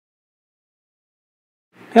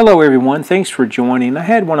Hello everyone, thanks for joining. I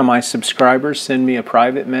had one of my subscribers send me a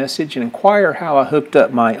private message and inquire how I hooked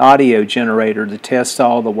up my audio generator to test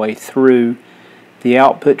all the way through the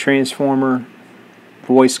output transformer,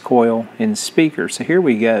 voice coil, and speaker. So here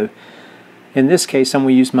we go. In this case, I'm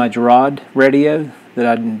going to use my Garod radio that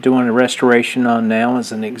I'm doing a restoration on now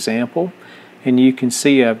as an example. And you can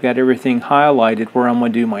see I've got everything highlighted where I'm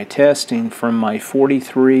going to do my testing from my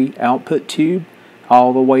 43 output tube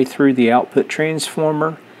all the way through the output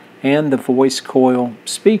transformer and the voice coil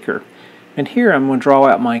speaker. And here I'm going to draw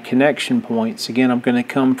out my connection points. Again, I'm going to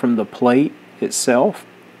come from the plate itself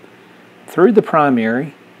through the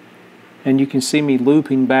primary, and you can see me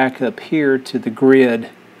looping back up here to the grid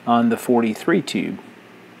on the 43 tube.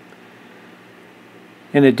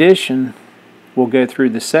 In addition, we'll go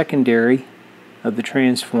through the secondary of the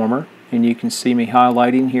transformer, and you can see me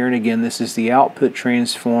highlighting here, and again this is the output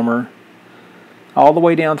transformer all the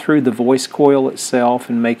way down through the voice coil itself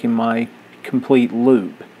and making my complete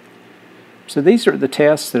loop. So these are the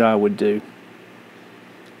tests that I would do.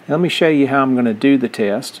 Now let me show you how I'm going to do the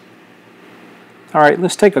test. Alright,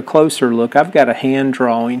 let's take a closer look. I've got a hand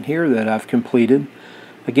drawing here that I've completed.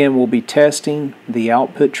 Again, we'll be testing the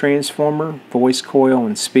output transformer, voice coil,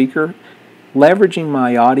 and speaker, leveraging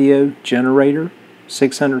my audio generator,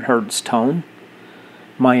 600 Hz tone.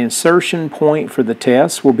 My insertion point for the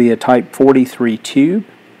test will be a type 43 tube,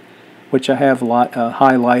 which I have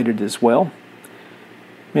highlighted as well.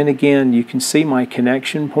 And again, you can see my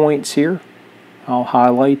connection points here. I'll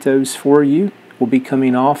highlight those for you. We'll be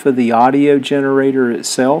coming off of the audio generator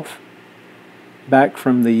itself, back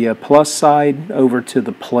from the plus side over to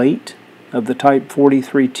the plate of the type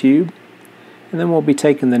 43 tube. And then we'll be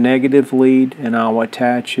taking the negative lead and I'll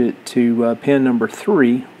attach it to pin number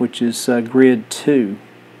 3, which is grid 2.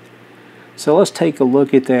 So let's take a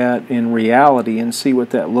look at that in reality and see what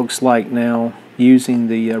that looks like now using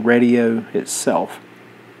the radio itself.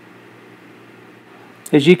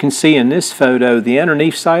 As you can see in this photo, the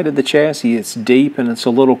underneath side of the chassis is deep and it's a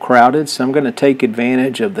little crowded, so I'm going to take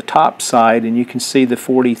advantage of the top side, and you can see the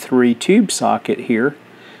 43 tube socket here.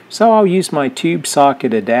 So I'll use my tube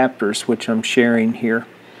socket adapters, which I'm sharing here.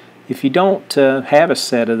 If you don't have a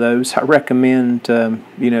set of those, I recommend,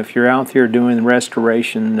 if you're out there doing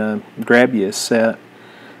restoration, grab you a set.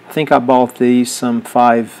 I think I bought these some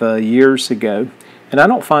 5 years ago, and I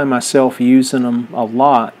don't find myself using them a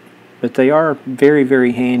lot, but they are very,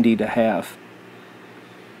 very handy to have.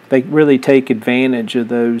 They really take advantage of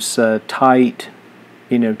those tight,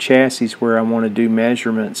 chassis where I want to do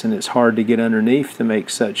measurements, and it's hard to get underneath to make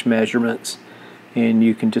such measurements. And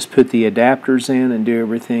you can just put the adapters in and do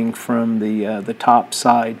everything from the top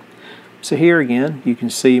side. So here again, you can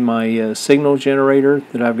see my signal generator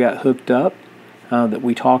that I've got hooked up that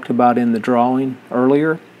we talked about in the drawing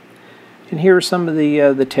earlier. And here are some of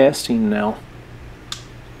the testing now.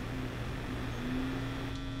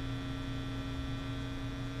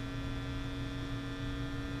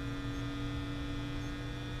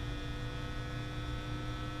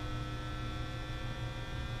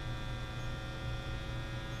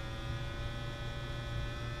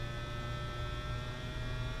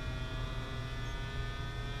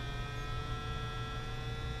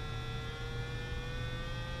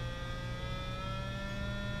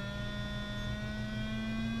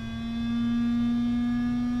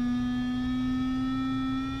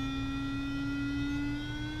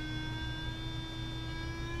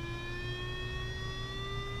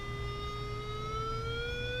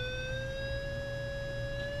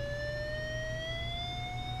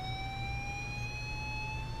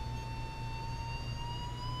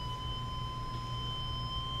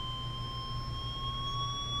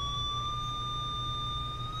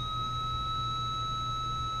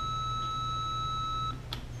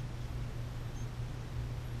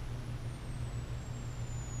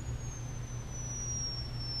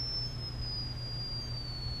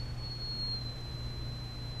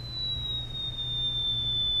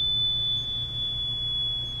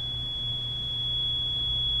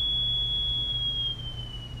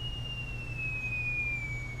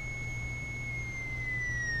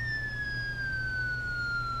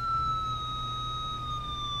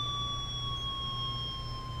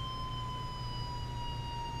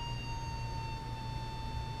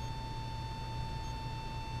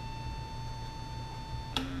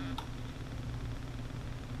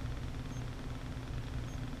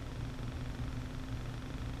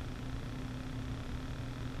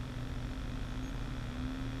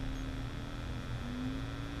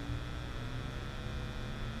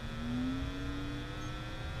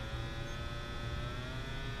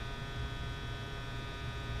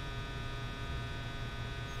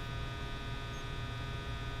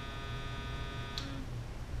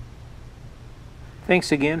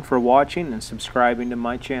 Thanks again for watching and subscribing to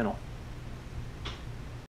my channel.